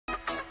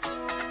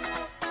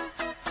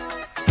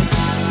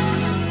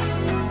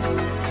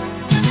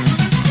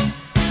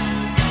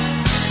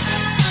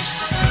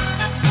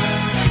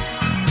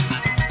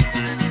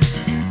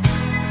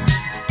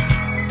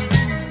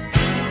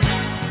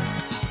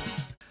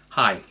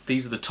Hi,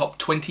 these are the top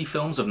 20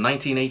 films of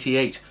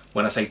 1988.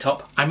 When I say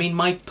top, I mean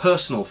my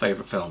personal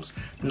favourite films.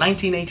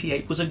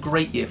 1988 was a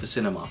great year for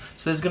cinema,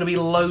 so there's going to be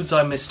loads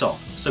I missed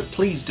off, so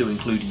please do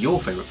include your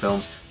favourite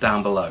films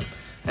down below.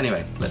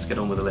 Anyway, let's get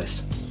on with the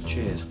list.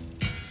 Cheers.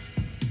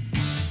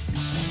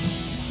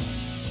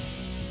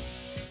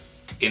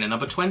 In at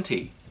number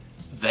 20,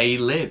 They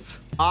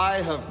Live. I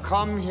have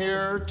come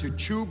here to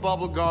chew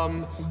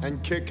bubblegum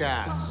and kick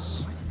ass.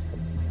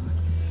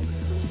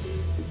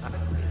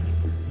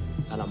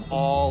 And I'm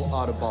all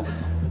out of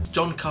bubblegum.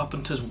 John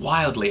Carpenter's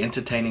wildly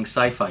entertaining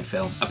sci-fi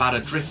film about a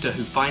drifter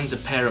who finds a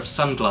pair of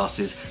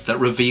sunglasses that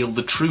reveal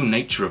the true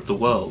nature of the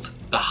world.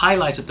 The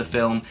highlight of the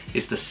film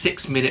is the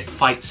 6-minute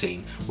fight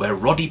scene where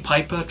Roddy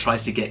Piper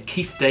tries to get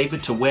Keith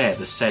David to wear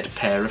the said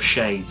pair of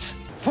shades.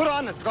 Put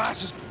on the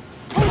glasses.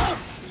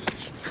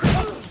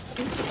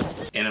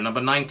 In at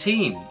number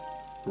 19,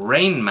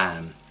 Rain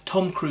Man.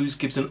 Tom Cruise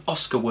gives an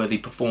Oscar-worthy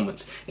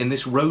performance in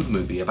this road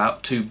movie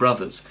about two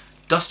brothers.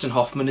 Dustin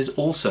Hoffman is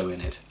also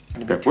in it.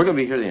 We're going to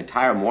be here the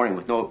entire morning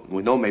with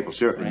no maple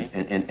syrup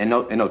and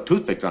no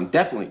toothpicks. I'm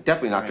definitely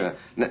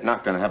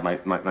not gonna have my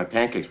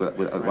pancakes with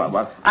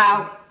what?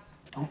 Ow!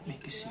 Don't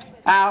make a scene.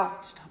 Ow!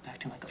 Stop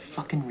acting like a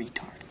fucking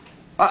retard.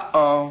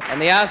 Uh-oh. And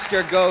the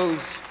Oscar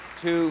goes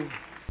to...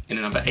 In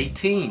at number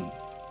 18,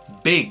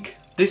 Big.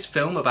 This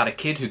film about a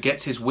kid who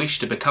gets his wish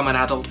to become an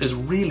adult is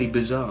really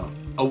bizarre.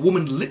 A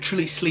woman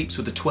literally sleeps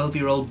with a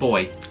 12-year-old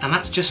boy, and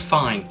that's just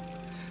fine.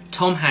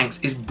 Tom Hanks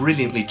is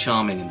brilliantly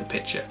charming in the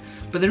picture,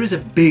 but there is a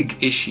big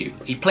issue.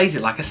 He plays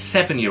it like a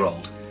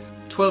 7-year-old.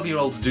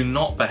 12-year-olds do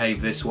not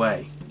behave this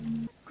way.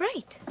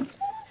 Great. But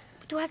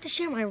do I have to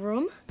share my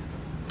room?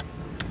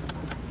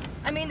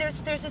 I mean,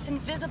 there's this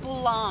invisible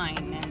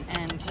line,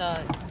 and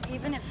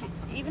even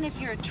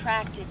if you're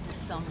attracted to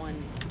someone,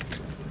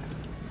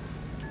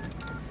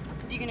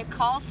 are you gonna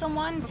call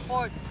someone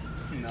before?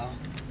 No.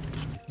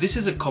 This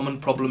is a common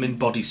problem in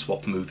body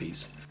swap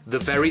movies. The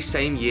very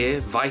same year,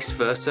 Vice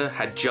Versa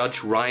had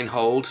Judge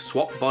Reinhold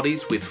swap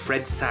bodies with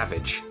Fred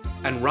Savage,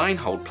 and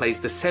Reinhold plays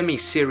the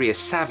semi-serious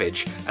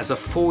Savage as a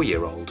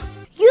 4-year-old.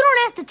 You don't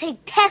have to take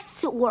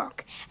tests at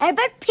work, and I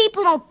bet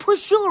people don't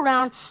push you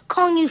around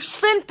calling you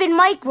shrimp and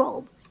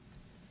microbe.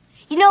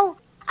 You know,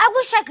 I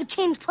wish I could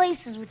change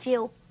places with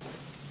you.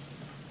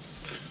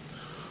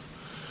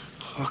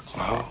 Look,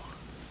 Mo.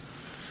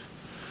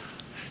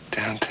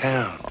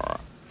 Downtown.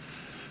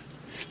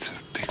 It's a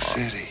big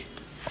city.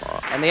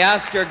 And the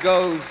Oscar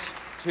goes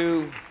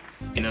to...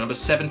 In at number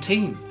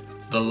 17,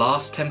 The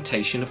Last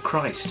Temptation of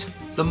Christ.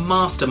 The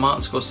master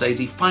Martin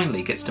Scorsese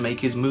finally gets to make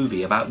his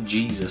movie about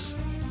Jesus.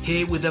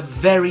 Here with a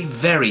very,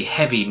 very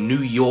heavy New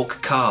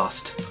York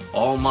cast.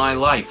 All my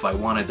life I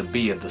wanted to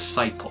be a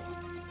disciple.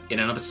 In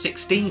at number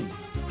 16,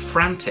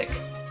 Frantic.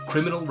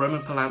 Criminal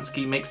Roman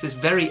Polanski makes this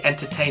very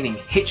entertaining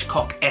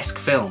Hitchcock-esque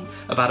film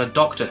about a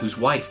doctor whose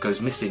wife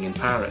goes missing in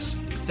Paris.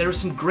 There are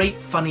some great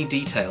funny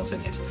details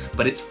in it,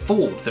 but it's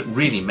Ford that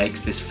really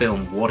makes this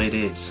film what it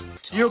is.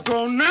 You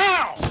go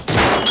now!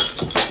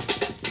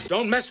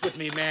 Don't mess with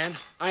me, man.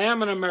 I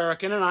am an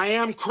American and I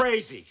am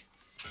crazy.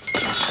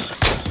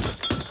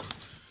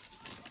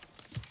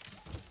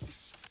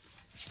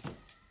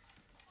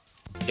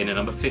 In at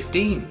number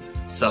 15,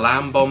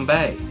 Salaam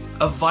Bombay.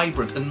 A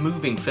vibrant and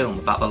moving film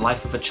about the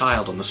life of a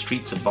child on the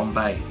streets of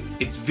Bombay.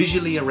 It's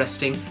visually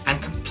arresting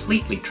and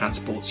completely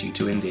transports you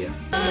to India.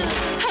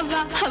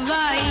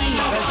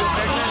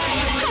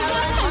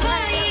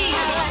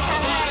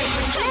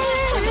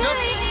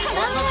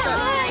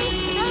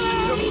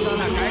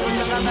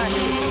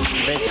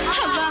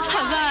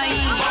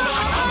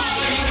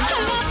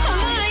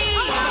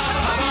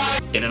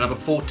 In at number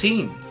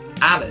 14,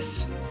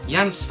 Alice.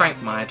 Jan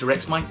Svankmajer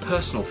directs my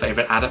personal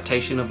favourite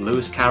adaptation of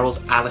Lewis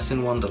Carroll's Alice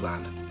in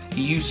Wonderland.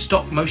 He used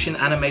stop-motion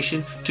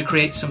animation to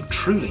create some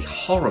truly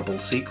horrible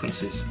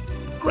sequences.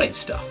 Great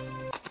stuff.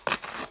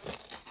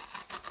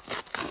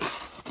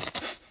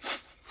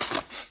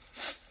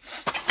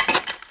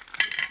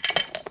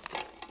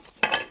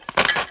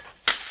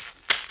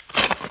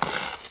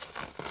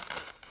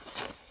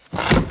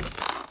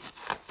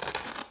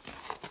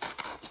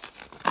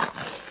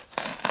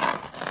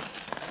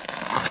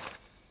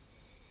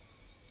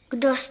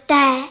 Kdo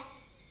jste?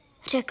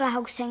 Řekla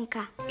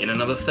housenka. In at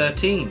number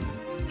 13,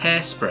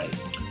 Hairspray.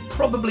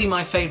 Probably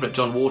my favourite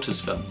John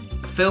Waters film.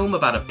 A film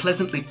about a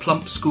pleasantly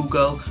plump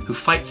schoolgirl who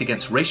fights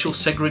against racial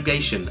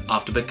segregation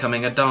after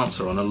becoming a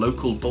dancer on a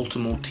local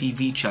Baltimore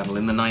TV channel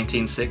in the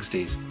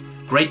 1960s.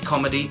 Great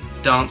comedy,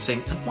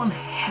 dancing, and one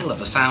hell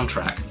of a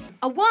soundtrack.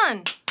 A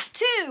 1,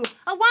 2,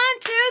 a 1,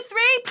 2, 3,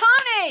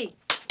 pony!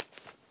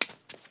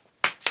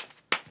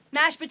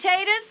 Mashed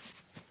potatoes?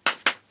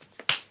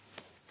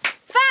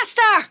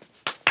 Faster!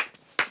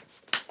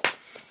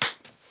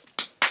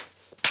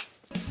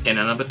 In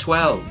at number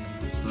 12,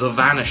 The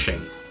Vanishing.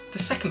 The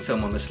second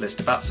film on this list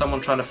about someone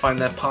trying to find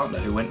their partner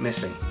who went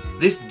missing.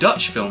 This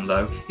Dutch film,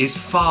 though, is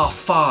far,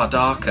 far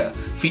darker,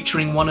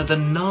 featuring one of the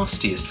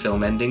nastiest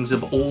film endings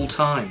of all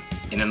time.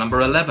 In at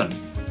number 11,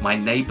 My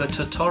Neighbor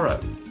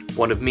Totoro.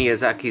 one of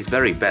Miyazaki's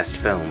very best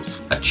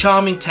films. A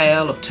charming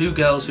tale of two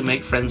girls who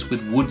make friends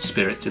with wood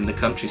spirits in the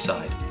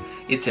countryside.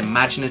 It's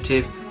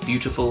imaginative,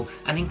 beautiful,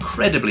 and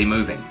incredibly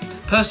moving.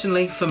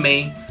 Personally, for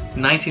me,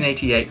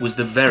 1988 was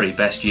the very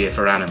best year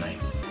for anime.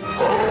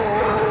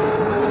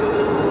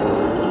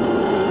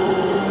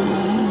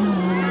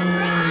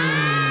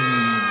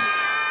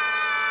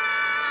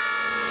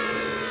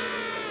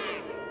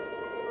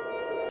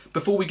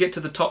 Before we get to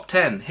the top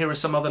 10, here are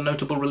some other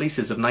notable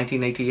releases of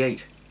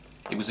 1988.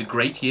 It was a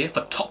great year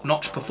for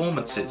top-notch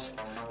performances.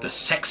 The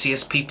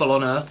sexiest people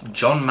on earth,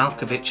 John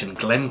Malkovich and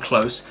Glenn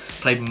Close,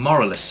 played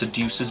moralist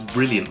seducers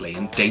brilliantly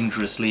and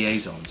dangerous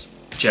liaisons.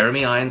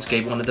 Jeremy Irons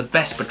gave one of the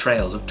best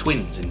portrayals of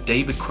twins in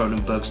David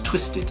Cronenberg's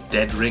twisted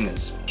Dead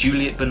Ringers.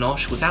 Juliette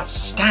Binoche was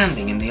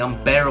outstanding in The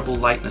Unbearable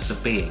Lightness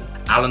of Being.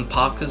 Alan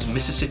Parker's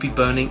Mississippi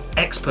Burning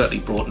expertly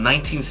brought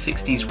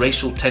 1960s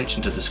racial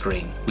tension to the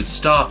screen, with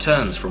star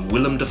turns from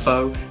Willem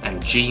Dafoe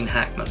and Gene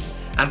Hackman.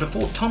 And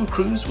before Tom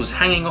Cruise was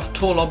hanging off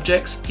tall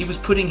objects, he was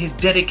putting his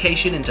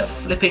dedication into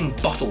flipping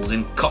bottles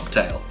in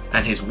Cocktail.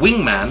 And his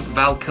wingman,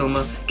 Val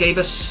Kilmer, gave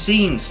a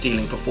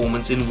scene-stealing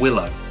performance in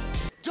Willow.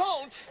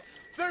 Don't!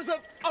 There's a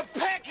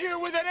peck here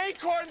with an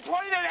acorn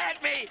pointed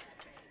at me!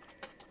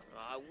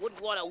 I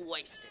wouldn't want to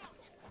waste it.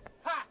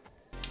 Ha!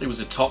 It was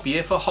a top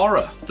year for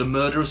horror. The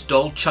murderous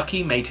doll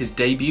Chucky made his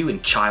debut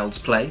in Child's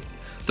Play.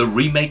 The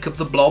remake of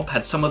The Blob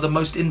had some of the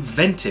most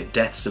inventive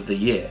deaths of the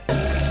year.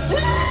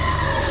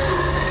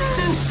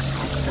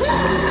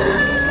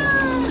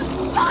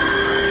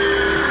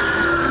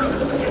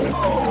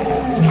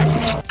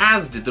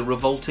 As did the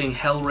revolting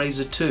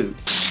Hellraiser 2.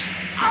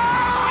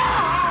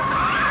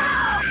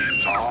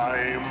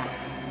 Time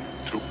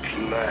to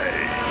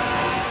play.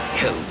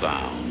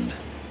 Hellbound.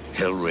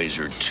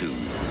 Hellraiser 2.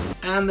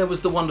 And there was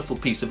the wonderful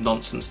piece of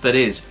nonsense that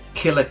is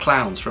Killer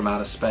Clowns from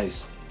Outer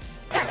Space.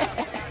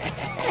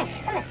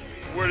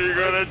 What are you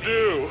gonna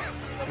do?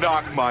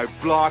 Knock my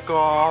block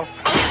off?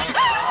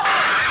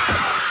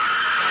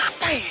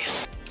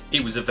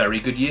 It was a very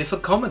good year for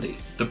comedy.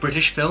 The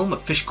British film A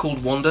Fish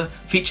Called Wanda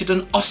featured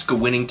an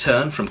Oscar-winning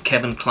turn from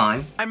Kevin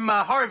Kline. I'm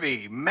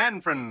Harvey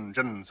Manfred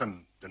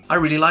Johnson. I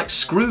really liked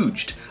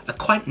Scrooged, a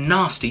quite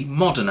nasty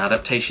modern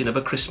adaptation of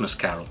A Christmas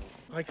Carol.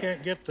 I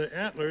can't get the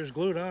antlers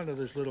glued onto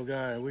this little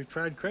guy. We've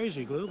tried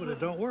crazy glue, but it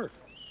don't work.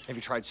 Have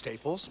you tried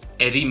Staples?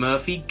 Eddie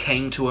Murphy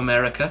Came to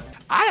America.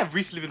 I have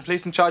recently been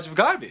placed in charge of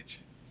garbage.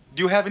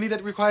 Do you have any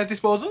that requires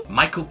disposal?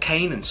 Michael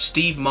Caine and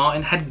Steve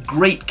Martin had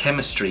great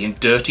chemistry in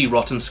Dirty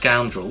Rotten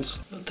Scoundrels.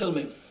 Tell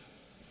me,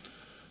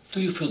 do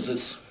you feel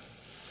this?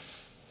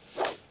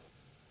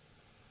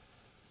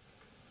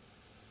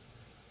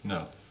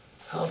 No.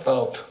 How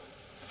about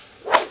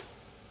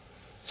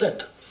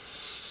that?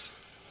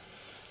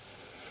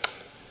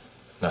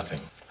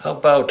 Nothing. How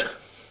about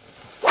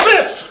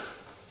this?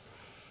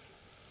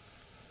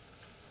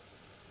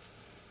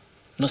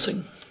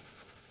 Nothing.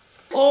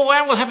 Oh,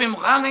 I will have him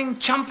running,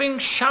 jumping,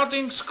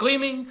 shouting,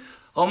 screaming.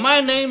 Oh,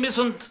 my name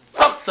isn't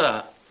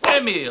Dr.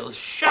 Emil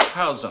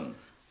Schaffhausen.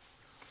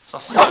 The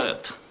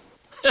third.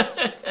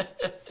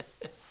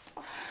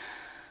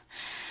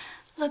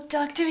 Look,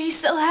 Doctor, he's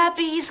so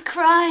happy he's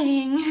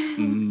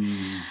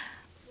crying.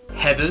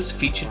 Heathers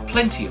featured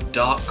plenty of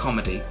dark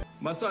comedy.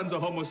 My son's a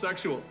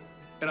homosexual,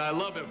 and I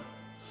love him.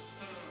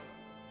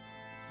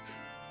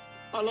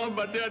 I love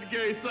my dead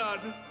gay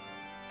son.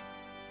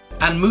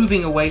 And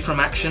moving away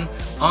from action,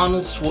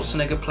 Arnold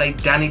Schwarzenegger played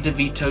Danny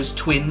DeVito's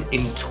twin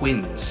in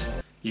Twins.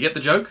 You get the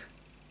joke?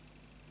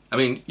 I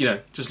mean, you know,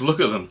 just look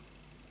at them.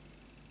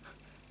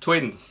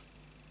 Twins.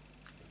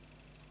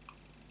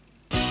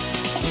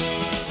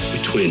 The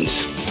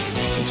twins.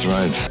 That's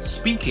right.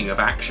 Speaking of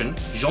action,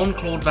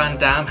 Jean-Claude Van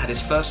Damme had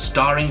his first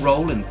starring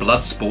role in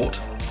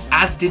Bloodsport,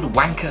 as did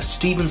wanker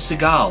Steven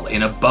Seagal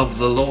in Above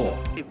the Law.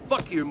 Hey,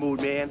 fuck your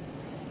mood, man.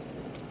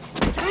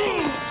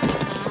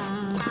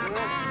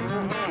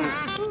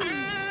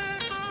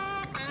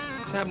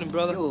 What's happening,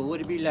 brother? Yo, what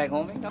it be like,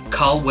 homie?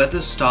 Carl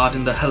Weathers starred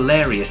in the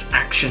hilarious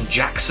Action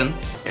Jackson.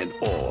 And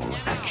all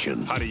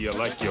action. How do you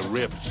like your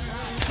ribs?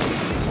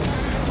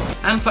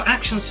 And for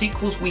action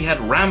sequels we had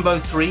Rambo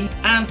 3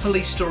 and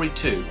Police Story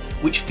 2,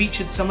 which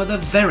featured some of the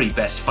very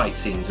best fight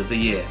scenes of the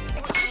year.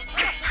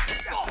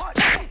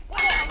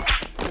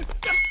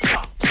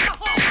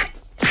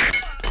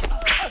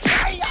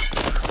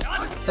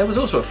 There was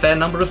also a fair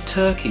number of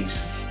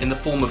turkeys, in the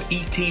form of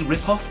E.T.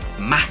 ripoff,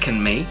 Mac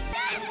and Me,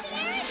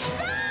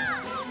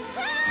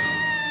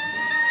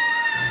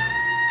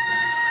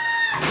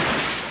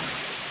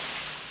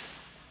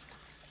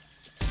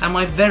 and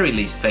my very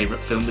least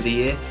favourite film of the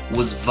year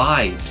was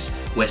Vibes,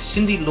 where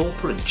Cyndi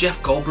Lauper and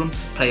Jeff Goldblum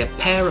play a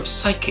pair of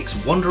psychics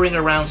wandering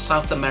around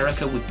South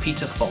America with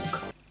Peter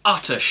Falk.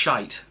 Utter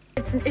shite.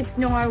 It's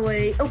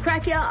Norway. Oh,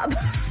 crack you up.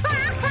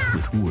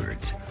 With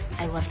words.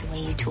 I love the way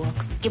you talk.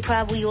 You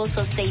probably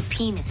also say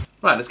penis.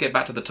 Right, let's get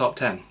back to the top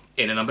 10.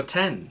 In at number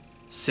 10,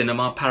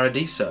 Cinema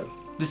Paradiso.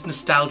 This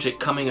nostalgic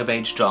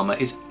coming-of-age drama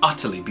is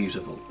utterly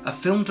beautiful. A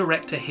film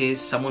director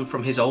hears someone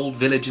from his old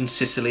village in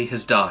Sicily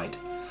has died.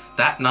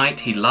 That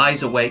night he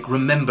lies awake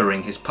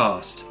remembering his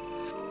past.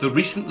 The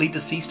recently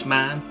deceased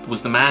man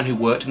was the man who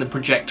worked in the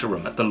projector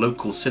room at the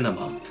local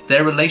cinema.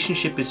 Their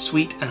relationship is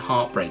sweet and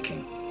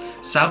heartbreaking.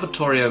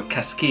 Salvatore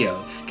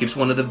Cascio gives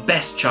one of the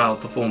best child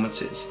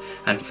performances,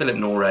 and Philippe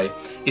Noiret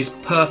is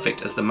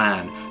perfect as the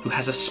man who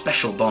has a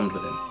special bond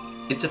with him.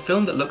 It's a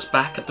film that looks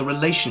back at the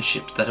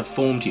relationships that have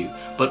formed you,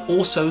 but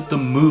also the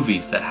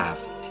movies that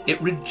have.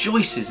 It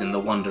rejoices in the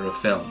wonder of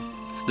film.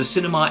 The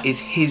cinema is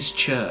his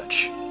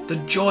church. The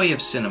joy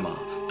of cinema,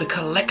 the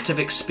collective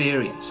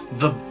experience,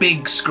 the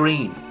big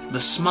screen, the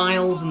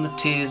smiles and the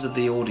tears of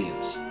the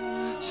audience.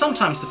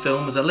 Sometimes the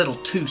film is a little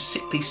too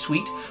sickly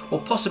sweet,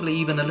 or possibly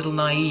even a little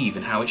naive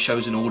in how it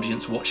shows an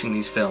audience watching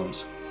these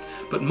films.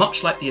 But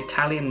much like the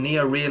Italian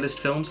neo-realist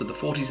films of the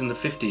 40s and the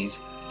 50s,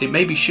 it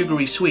may be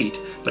sugary sweet,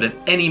 but at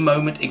any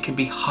moment it can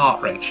be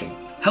heart-wrenching.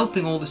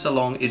 Helping all this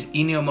along is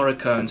Ennio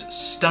Morricone's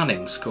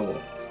stunning score.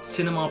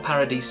 Cinema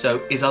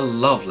Paradiso is a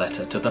love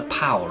letter to the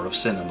power of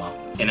cinema.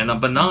 In at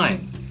number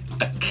 9,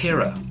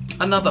 Akira,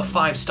 another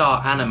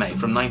 5-star anime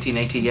from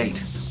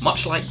 1988.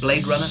 Much like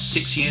Blade Runner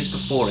 6 years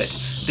before it,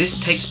 this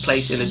takes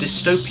place in a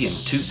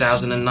dystopian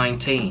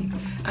 2019,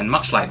 and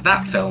much like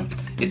that film,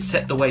 it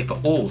set the way for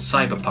all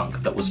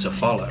cyberpunk that was to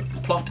follow.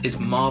 The plot is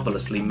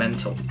marvellously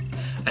mental.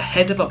 A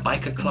head of a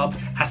biker club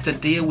has to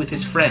deal with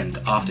his friend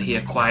after he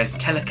acquires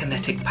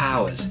telekinetic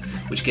powers,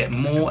 which get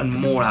more and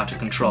more out of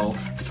control,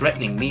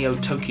 threatening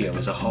Neo-Tokyo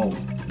as a whole.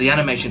 The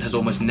animation has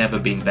almost never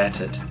been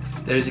bettered.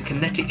 There is a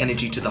kinetic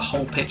energy to the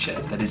whole picture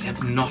that is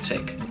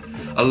hypnotic.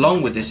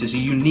 Along with this is a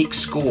unique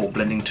score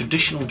blending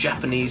traditional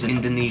Japanese and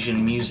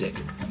Indonesian music.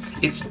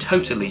 It's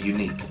totally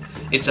unique.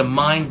 It's a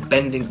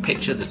mind-bending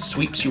picture that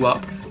sweeps you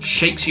up,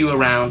 shakes you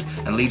around,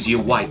 and leaves you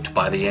wiped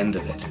by the end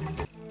of it.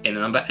 In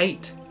at number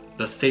 8,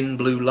 The Thin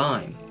Blue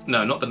Line.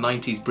 No, not the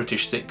 90s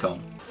British sitcom.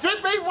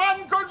 Give me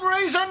one good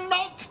reason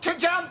not to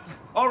jump.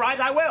 All right,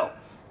 I will.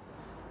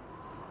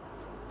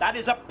 That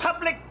is a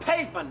public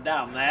pavement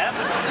down there.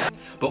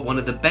 But one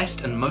of the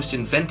best and most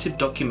inventive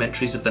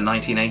documentaries of the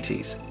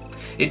 1980s.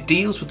 It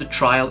deals with the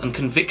trial and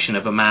conviction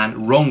of a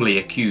man wrongly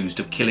accused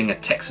of killing a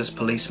Texas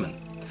policeman.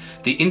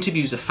 The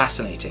interviews are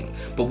fascinating,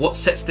 but what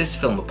sets this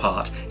film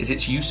apart is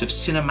its use of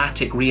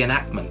cinematic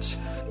reenactments,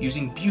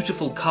 using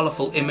beautiful,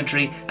 colourful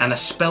imagery and a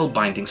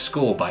spellbinding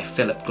score by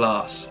Philip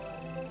Glass.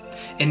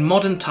 In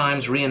modern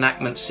times,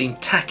 reenactments seem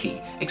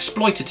tacky,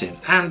 exploitative,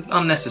 and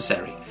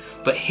unnecessary,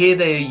 but here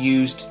they are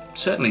used,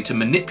 certainly to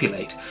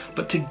manipulate,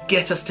 but to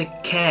get us to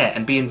care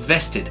and be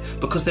invested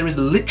because there is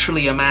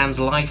literally a man's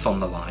life on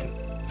the line.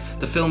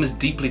 The film is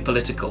deeply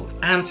political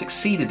and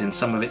succeeded in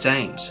some of its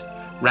aims.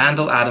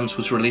 Randall Adams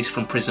was released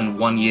from prison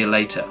 1 year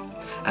later,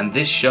 and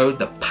this showed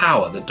the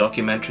power that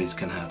documentaries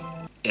can have.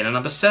 In at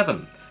number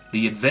 7,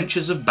 The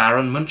Adventures of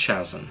Baron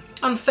Munchausen.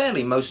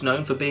 Unfairly most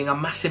known for being a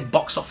massive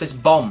box office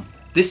bomb.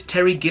 This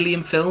Terry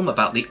Gilliam film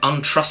about the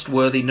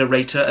untrustworthy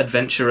narrator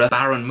adventurer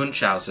Baron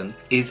Munchausen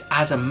is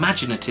as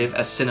imaginative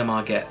as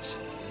cinema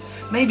gets.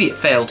 Maybe it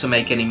failed to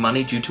make any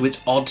money due to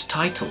its odd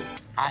title.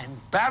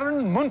 I'm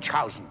Baron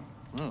Munchausen.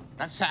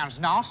 That sounds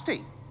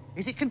nasty.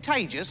 Is it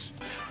contagious?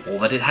 Or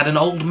that it had an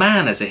old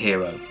man as a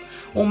hero.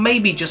 Or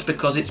maybe just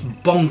because it's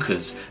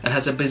bonkers and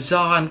has a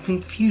bizarre and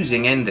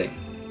confusing ending.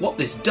 What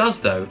this does,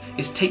 though,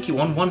 is take you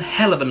on one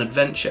hell of an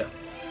adventure.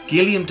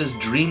 Gilliam does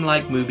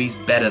dreamlike movies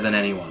better than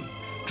anyone.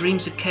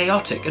 Dreams are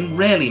chaotic and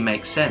rarely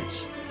make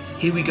sense.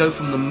 Here we go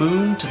from the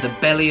moon to the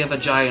belly of a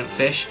giant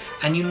fish,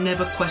 and you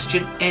never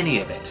question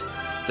any of it.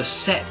 The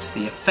sets,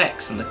 the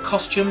effects, and the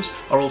costumes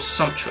are all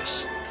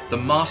sumptuous. The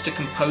master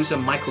composer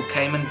Michael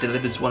Kamen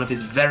delivers one of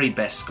his very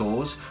best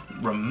scores,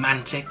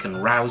 romantic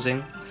and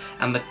rousing,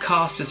 and the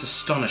cast is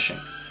astonishing.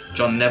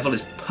 John Neville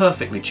is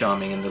perfectly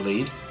charming in the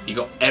lead. You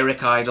got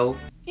Eric Idle.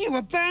 You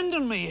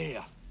abandoned me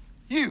here.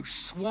 You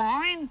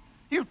swine.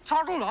 You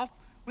toddled off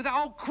with that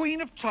old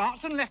Queen of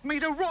Tarts and left me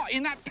to rot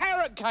in that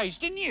parrot cage,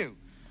 didn't you?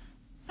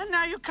 And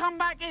now you come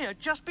back here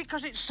just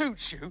because it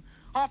suits you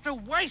after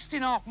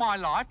wasting half my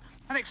life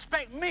and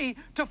expect me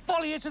to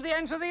follow you to the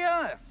ends of the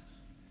earth.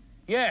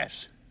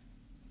 Yes.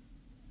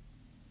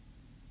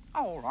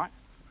 Oh, all right.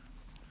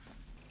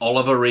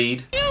 Oliver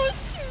Reed. You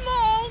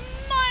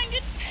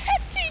small-minded,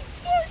 petty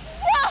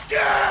bourgeois!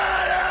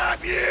 Shut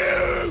up,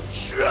 you!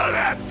 Shut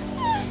up!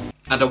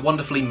 And a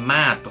wonderfully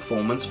mad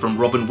performance from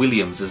Robin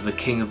Williams as the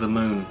King of the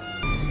Moon.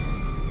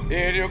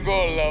 Here you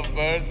go,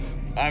 lovebirds.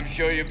 I'm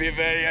sure you'll be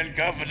very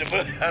uncomfortable.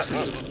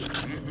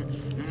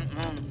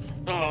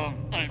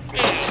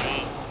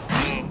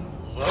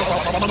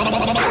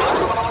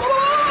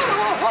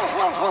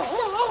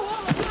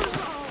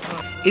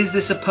 Is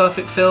this a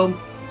perfect film?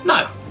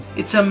 No,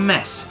 it's a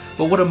mess,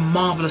 but what a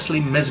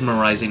marvellously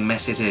mesmerising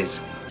mess it is.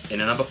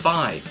 In at number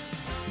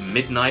 5,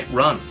 Midnight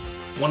Run,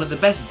 one of the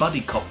best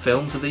buddy cop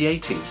films of the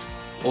 80s.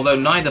 Although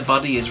neither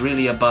buddy is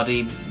really a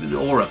buddy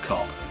or a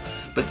cop.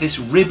 But this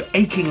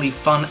rib-achingly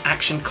fun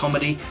action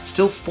comedy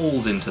still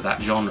falls into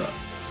that genre.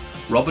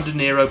 Robert De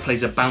Niro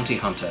plays a bounty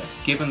hunter,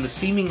 given the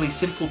seemingly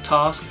simple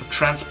task of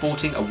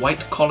transporting a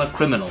white-collar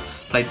criminal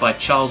played by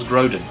Charles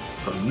Grodin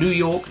from New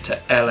York to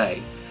LA.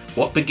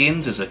 What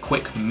begins as a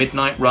quick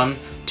midnight run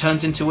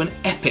turns into an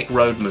epic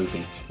road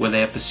movie where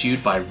they are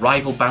pursued by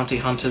rival bounty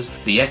hunters,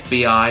 the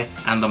FBI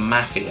and the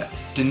Mafia.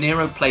 De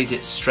Niro plays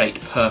it straight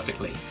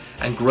perfectly,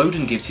 and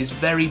Grodin gives his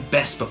very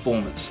best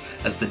performance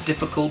as the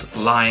difficult,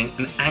 lying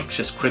and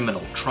anxious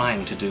criminal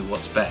trying to do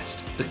what's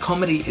best. The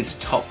comedy is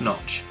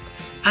top-notch,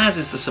 as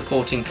is the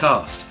supporting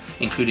cast,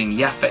 including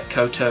Yaphet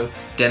Kotto,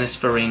 Dennis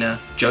Farina,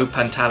 Joe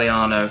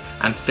Pantoliano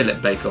and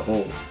Philip Baker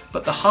Hall.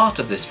 But the heart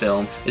of this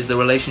film is the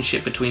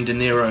relationship between De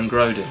Niro and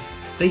Grodin.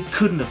 They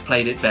couldn't have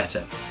played it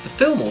better. The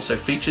film also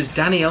features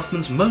Danny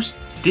Elfman's most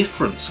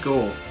different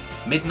score.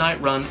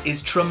 Midnight Run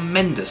is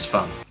tremendous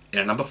fun. In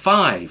at number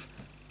 5,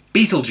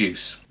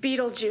 Beetlejuice.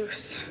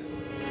 Beetlejuice.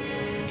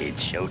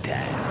 It's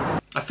showtime.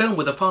 A film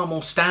with a far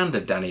more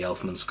standard Danny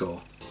Elfman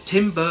score.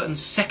 Tim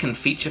Burton's second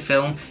feature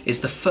film is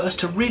the first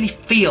to really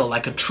feel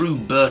like a true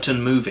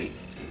Burton movie,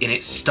 in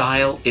its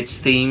style, its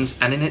themes,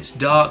 and in its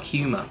dark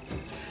humour.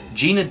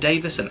 Gina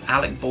Davis and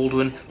Alec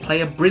Baldwin play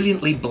a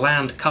brilliantly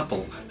bland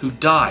couple who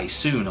die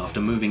soon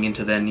after moving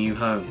into their new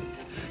home.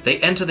 They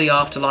enter the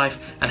afterlife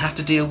and have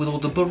to deal with all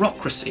the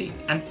bureaucracy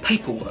and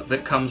paperwork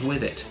that comes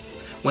with it.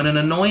 When an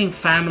annoying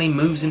family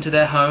moves into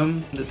their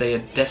home that they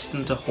are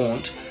destined to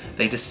haunt,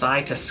 they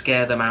decide to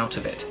scare them out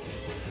of it.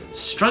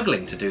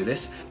 Struggling to do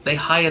this, they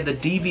hire the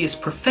devious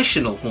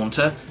professional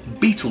haunter,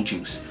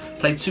 Beetlejuice,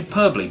 played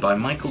superbly by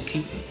Michael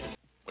Keaton.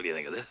 What do you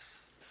think of this?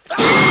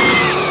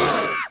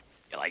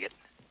 You like it?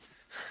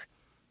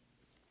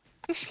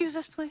 Excuse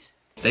us, please.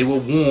 They were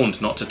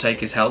warned not to take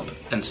his help,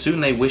 and soon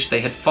they wish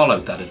they had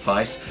followed that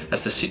advice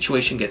as the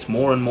situation gets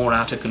more and more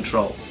out of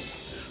control.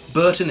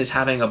 Burton is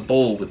having a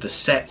ball with the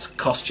sets,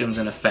 costumes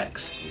and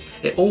effects.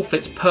 It all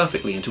fits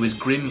perfectly into his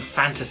grim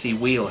fantasy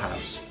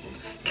wheelhouse.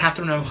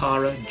 Catherine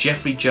O'Hara,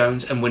 Jeffrey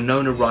Jones and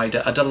Winona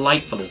Ryder are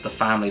delightful as the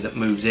family that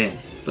moves in,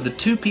 but the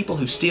two people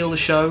who steal the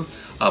show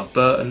are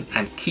Burton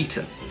and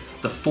Keaton,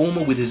 the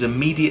former with his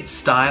immediate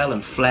style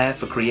and flair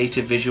for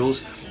creative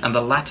visuals, and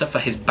the latter for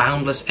his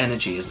boundless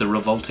energy as the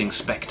revolting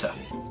spectre.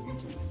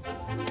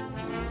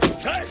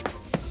 Hey!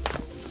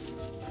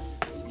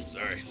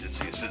 Sorry, didn't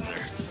see you sitting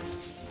there.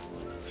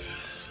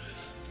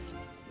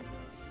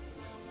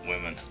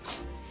 Women.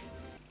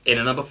 In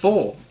at number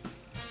 4,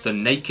 The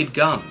Naked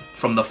Gun,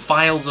 from the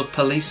Files of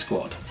Police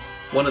Squad,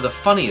 one of the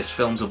funniest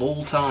films of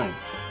all time.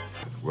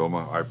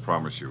 Wilma, I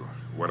promise you,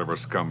 whatever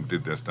scum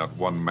did this, not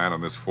one man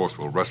in this force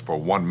will rest for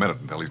 1 minute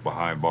until he's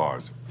behind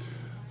bars.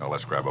 Now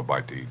let's grab a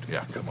bite to eat.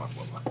 Yeah, come on,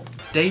 Wilma.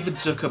 David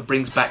Zucker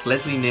brings back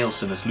Leslie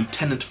Nielsen as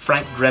Lieutenant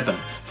Frank Drebin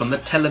from the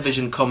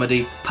television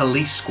comedy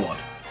Police Squad.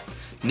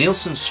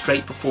 Nielsen's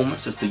straight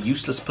performance as the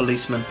useless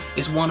policeman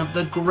is one of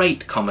the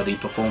great comedy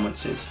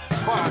performances.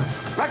 Squad,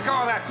 let go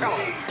of that fellow.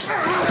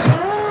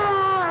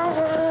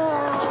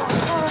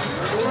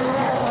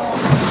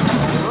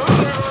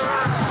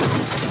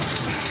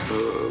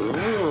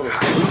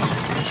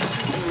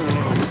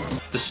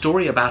 The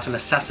story about an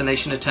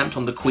assassination attempt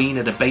on the Queen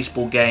at a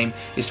baseball game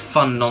is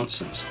fun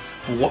nonsense,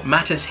 but what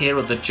matters here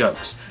are the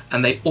jokes,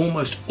 and they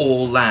almost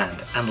all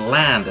land, and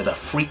land at a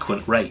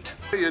frequent rate.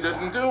 You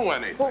didn't do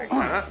anything,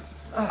 huh?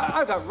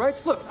 I've got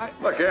rights. Look,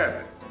 Look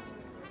here.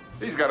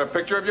 He's got a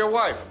picture of your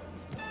wife.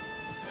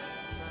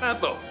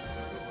 Ethel.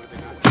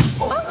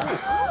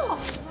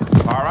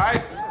 All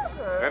right?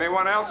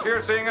 Anyone else here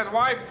seeing his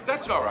wife?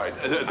 That's all right.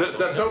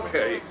 That's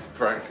okay,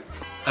 Frank.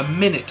 A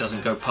minute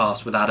doesn't go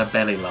past without a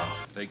belly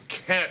laugh. They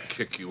can't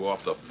kick you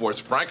off the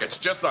force, Frank. It's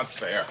just not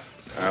fair.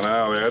 I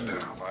know, Ed.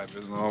 Life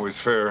isn't always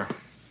fair.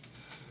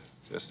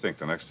 Just think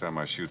the next time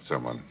I shoot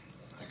someone,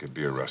 I could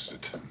be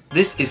arrested.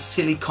 This is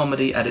silly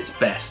comedy at its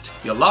best.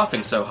 You're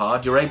laughing so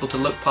hard you're able to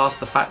look past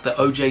the fact that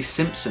O.J.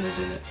 Simpson is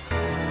in it.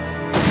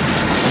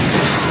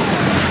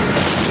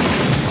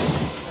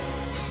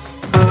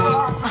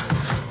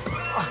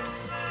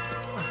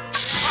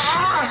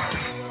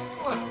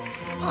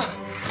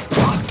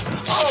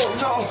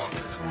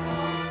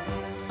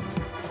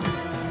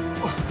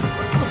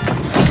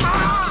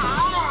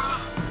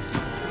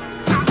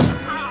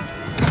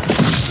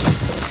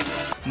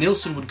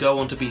 Nielsen would go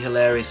on to be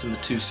hilarious in the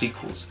 2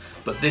 sequels,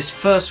 but this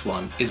first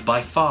one is by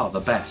far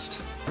the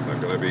best. Not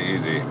gonna be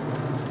easy.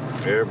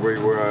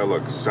 Everywhere I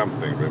look,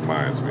 something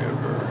reminds me of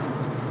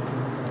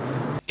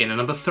her. In at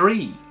number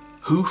 3,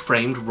 Who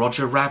Framed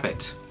Roger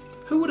Rabbit?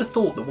 Who would have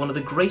thought that one of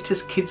the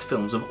greatest kids'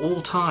 films of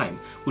all time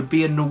would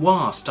be a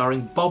noir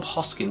starring Bob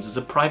Hoskins as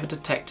a private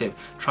detective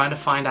trying to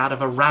find out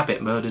if a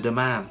rabbit murdered a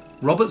man?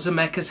 Robert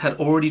Zemeckis had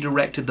already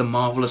directed the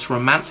marvellous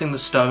Romancing the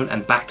Stone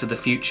and Back to the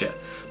Future,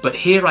 but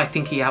here I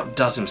think he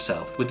outdoes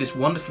himself with this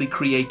wonderfully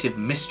creative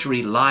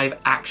mystery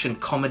live-action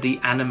comedy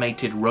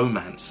animated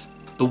romance.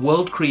 The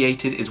world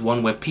created is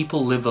one where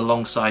people live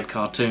alongside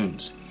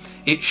cartoons.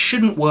 It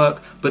shouldn't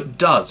work, but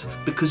does,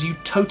 because you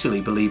totally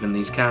believe in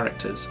these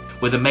characters,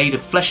 whether made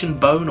of flesh and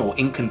bone or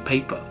ink and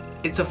paper.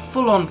 It's a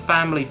full-on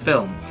family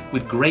film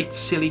with great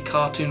silly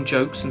cartoon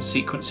jokes and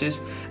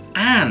sequences,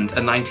 and a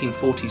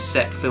 1940s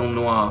set film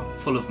noir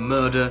full of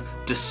murder,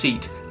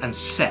 deceit and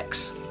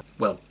sex.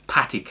 Well,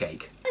 patty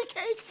cake. Patty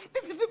cake?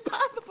 This is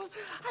impossible.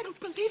 I don't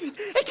believe it.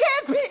 It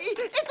can't be.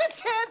 It just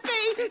can't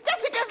be.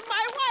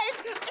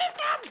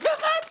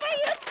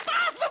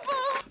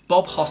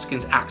 Bob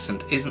Hoskins'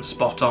 accent isn't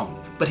spot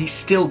on, but he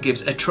still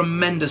gives a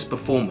tremendous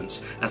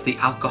performance as the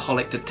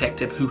alcoholic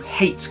detective who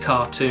hates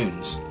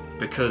cartoons.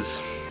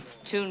 Because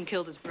Toon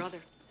killed his brother.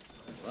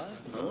 What?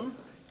 Huh?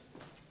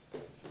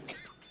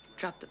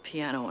 Dropped the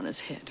piano on his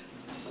head.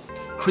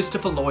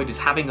 Christopher Lloyd is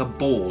having a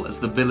ball as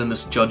the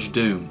villainous Judge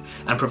Doom,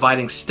 and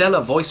providing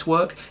stellar voice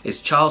work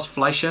is Charles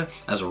Fleischer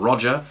as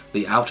Roger,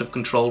 the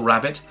out-of-control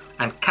rabbit,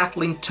 and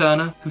Kathleen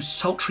Turner, whose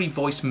sultry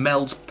voice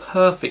melds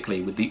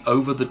perfectly with the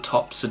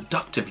over-the-top,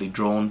 seductively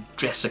drawn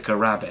Jessica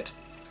Rabbit.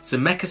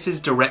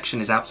 Zemeckis' direction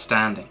is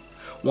outstanding.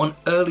 One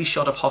early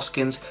shot of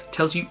Hoskins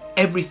tells you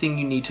everything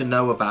you need to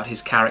know about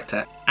his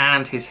character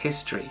and his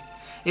history.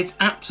 It's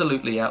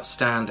absolutely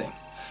outstanding.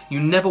 You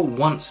never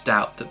once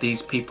doubt that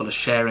these people are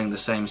sharing the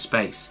same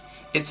space.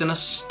 It's an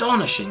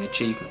astonishing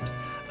achievement.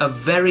 A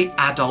very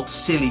adult,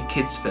 silly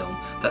kids film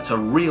that's a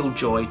real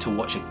joy to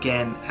watch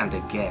again and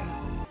again.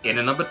 In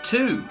at number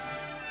 2,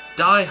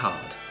 Die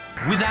Hard.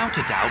 Without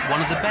a doubt,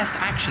 one of the best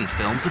action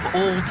films of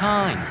all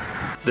time.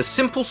 The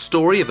simple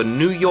story of a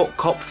New York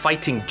cop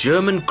fighting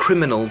German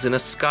criminals in a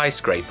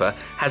skyscraper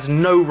has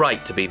no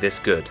right to be this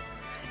good.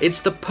 It's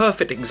the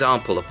perfect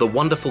example of the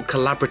wonderful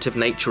collaborative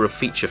nature of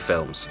feature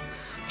films.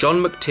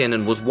 John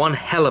McTiernan was one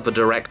hell of a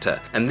director,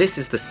 and this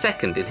is the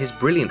second in his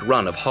brilliant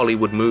run of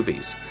Hollywood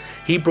movies.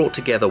 He brought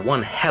together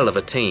one hell of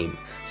a team.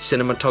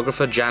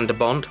 Cinematographer Jan de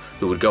Bont,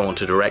 who would go on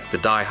to direct the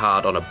Die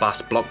Hard on a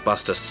bus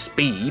blockbuster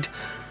Speed,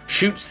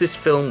 shoots this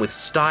film with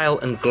style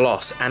and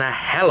gloss and a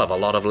hell of a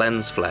lot of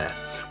lens flare,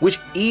 which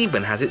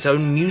even has its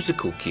own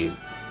musical cue.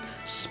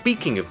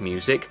 Speaking of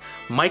music,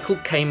 Michael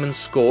Kamen's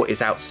score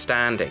is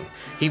outstanding.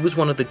 He was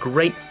one of the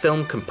great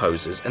film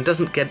composers and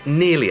doesn't get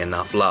nearly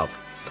enough love.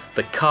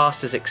 The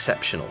cast is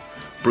exceptional.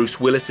 Bruce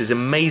Willis is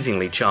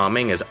amazingly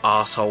charming as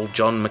arsehole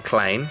John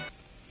McClane.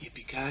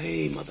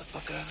 Yippee-ki-yay,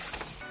 motherfucker.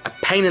 A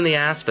pain in the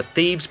ass for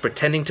thieves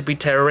pretending to be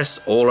terrorists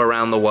all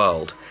around the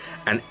world.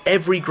 And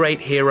every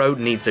great hero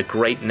needs a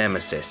great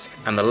nemesis,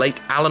 and the late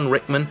Alan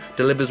Rickman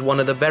delivers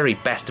one of the very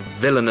best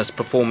villainous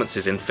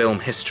performances in film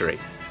history.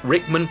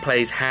 Rickman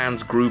plays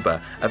Hans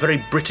Gruber, a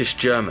very British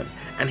German,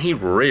 and he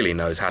really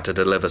knows how to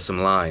deliver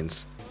some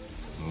lines.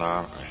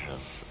 Now I have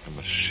a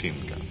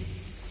machine gun.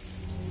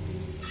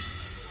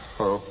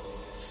 Ho,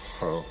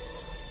 ho,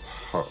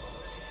 ho.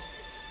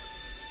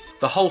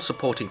 The whole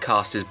supporting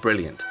cast is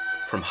brilliant,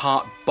 from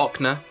Hart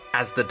Bochner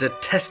as the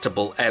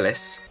detestable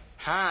Ellis.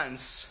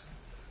 Hans,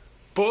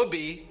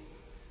 Bobby,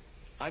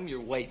 I'm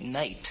your white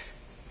knight.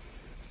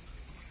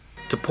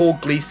 To Paul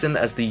Gleason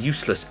as the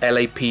useless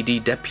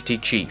LAPD deputy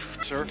chief.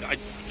 Sir?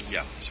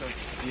 Yeah. Sir,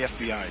 the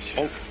FBI is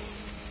here. Oh,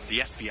 the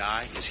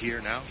FBI is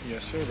here now?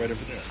 Yes, sir, right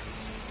over there.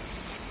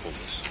 Hold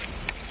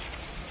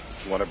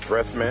this. Want a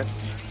breath, man?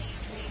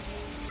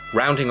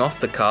 Rounding off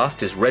the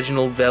cast is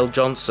Reginald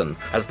VelJohnson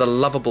as the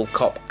lovable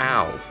cop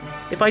Al.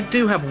 If I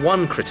do have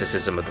one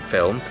criticism of the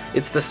film,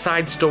 it's the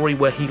side story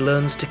where he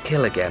learns to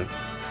kill again.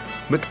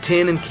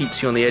 McTiernan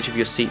keeps you on the edge of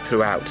your seat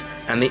throughout,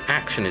 and the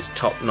action is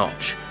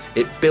top-notch.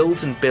 It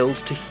builds and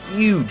builds to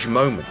huge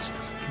moments,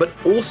 but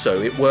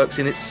also it works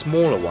in its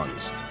smaller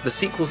ones. The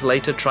sequels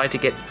later try to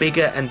get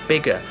bigger and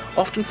bigger,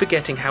 often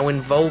forgetting how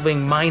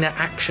involving minor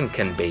action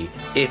can be,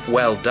 if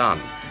well done.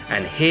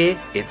 And here,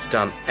 it's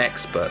done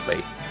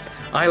expertly.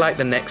 I like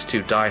the next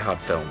 2 Die Hard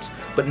films,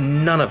 but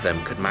none of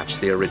them could match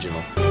the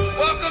original.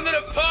 Welcome to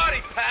the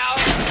party, pal!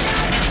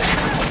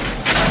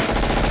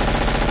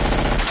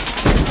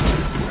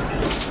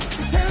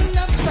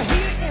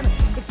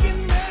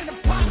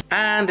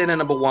 And in at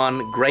number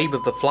 1, Grave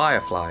of the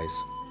Fireflies.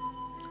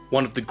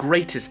 One of the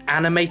greatest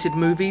animated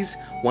movies,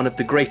 one of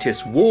the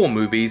greatest war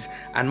movies,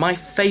 and my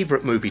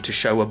favourite movie to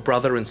show a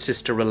brother and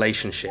sister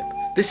relationship.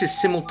 This is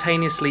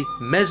simultaneously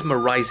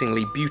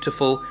mesmerisingly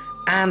beautiful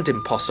and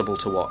impossible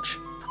to watch.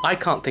 I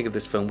can't think of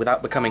this film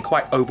without becoming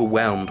quite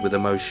overwhelmed with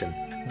emotion.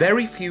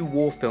 Very few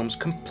war films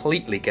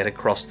completely get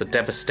across the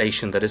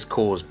devastation that is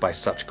caused by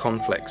such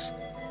conflicts.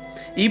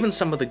 Even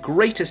some of the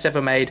greatest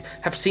ever made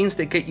have scenes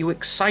that get you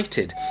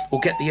excited or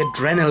get the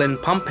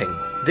adrenaline pumping.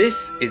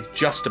 This is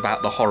just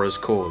about the horrors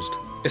caused.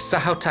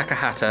 Isao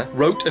Takahata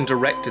wrote and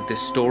directed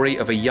this story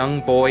of a young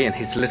boy and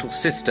his little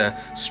sister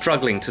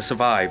struggling to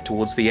survive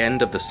towards the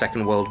end of the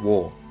Second World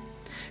War.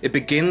 It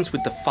begins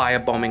with the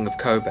firebombing of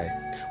Kobe,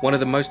 one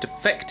of the most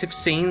effective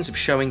scenes of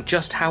showing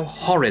just how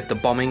horrid the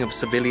bombing of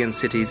civilian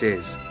cities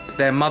is.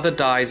 Their mother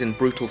dies in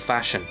brutal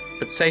fashion,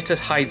 but Seita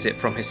hides it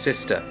from his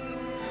sister.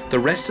 The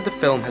rest of the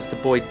film has the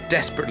boy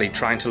desperately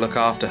trying to look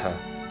after her.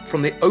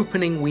 From the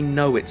opening we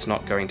know it's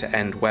not going to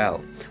end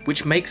well,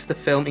 which makes the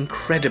film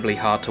incredibly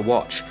hard to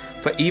watch,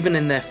 for even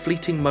in their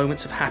fleeting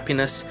moments of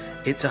happiness,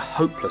 it's a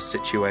hopeless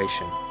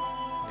situation.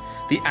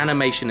 The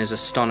animation is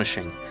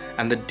astonishing,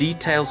 and the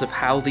details of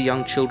how the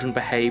young children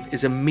behave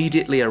is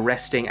immediately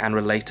arresting and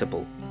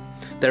relatable.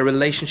 Their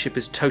relationship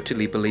is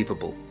totally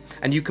believable,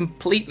 and you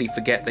completely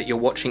forget that you're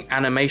watching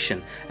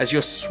animation as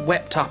you're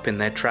swept up in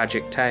their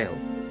tragic tale.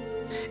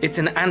 It's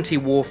an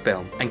anti-war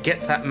film and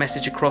gets that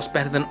message across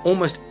better than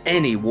almost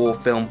any war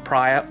film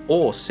prior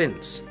or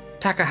since.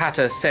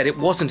 Takahata said it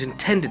wasn't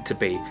intended to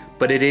be,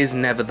 but it is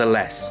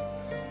nevertheless.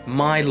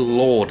 My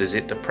lord, is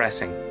it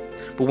depressing.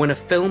 But when a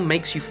film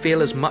makes you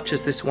feel as much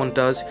as this one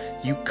does,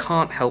 you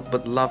can't help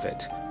but love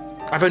it.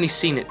 I've only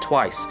seen it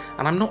twice,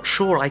 and I'm not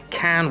sure I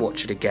can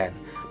watch it again,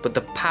 but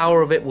the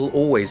power of it will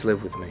always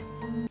live with me.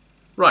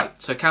 Right,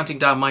 so counting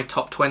down my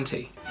top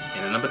 20.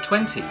 In at number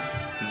 20,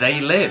 They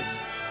Live.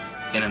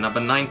 In at number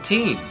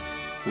 19,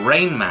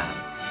 Rain Man.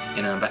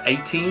 In at number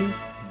 18,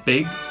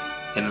 Big.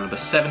 In at number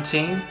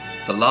 17,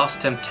 The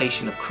Last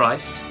Temptation of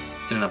Christ.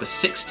 In at number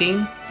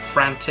 16,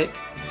 Frantic.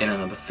 In at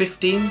number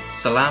 15,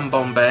 Salam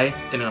Bombay.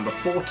 In at number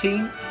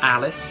 14,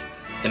 Alice.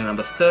 In at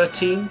number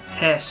 13,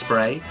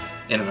 Hairspray.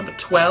 In at number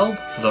 12,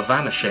 The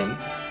Vanishing.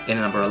 In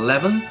at number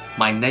 11,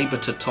 My Neighbor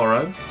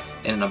Totoro.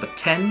 In at number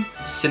 10,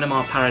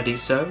 Cinema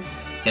Paradiso.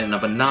 In at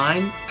number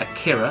 9,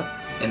 Akira.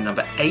 In at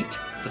number 8,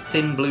 The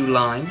Thin Blue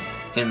Line.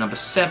 In at number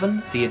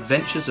 7, The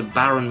Adventures of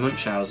Baron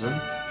Munchausen.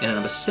 In at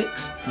number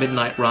 6,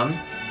 Midnight Run.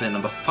 In at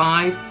number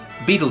 5,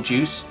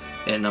 Beetlejuice.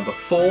 In at number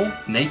 4,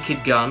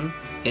 Naked Gun.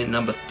 In at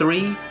number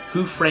 3,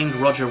 Who Framed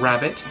Roger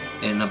Rabbit.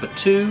 In at number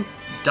 2,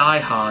 Die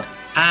Hard.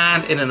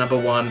 And in at number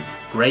 1,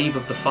 Grave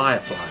of the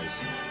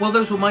Fireflies. Well,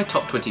 those were my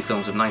top 20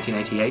 films of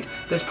 1988.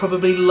 There's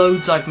probably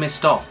loads I've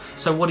missed off.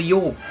 So what are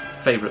your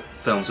favourite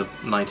films of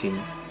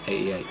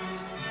 1988?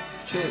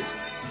 Cheers.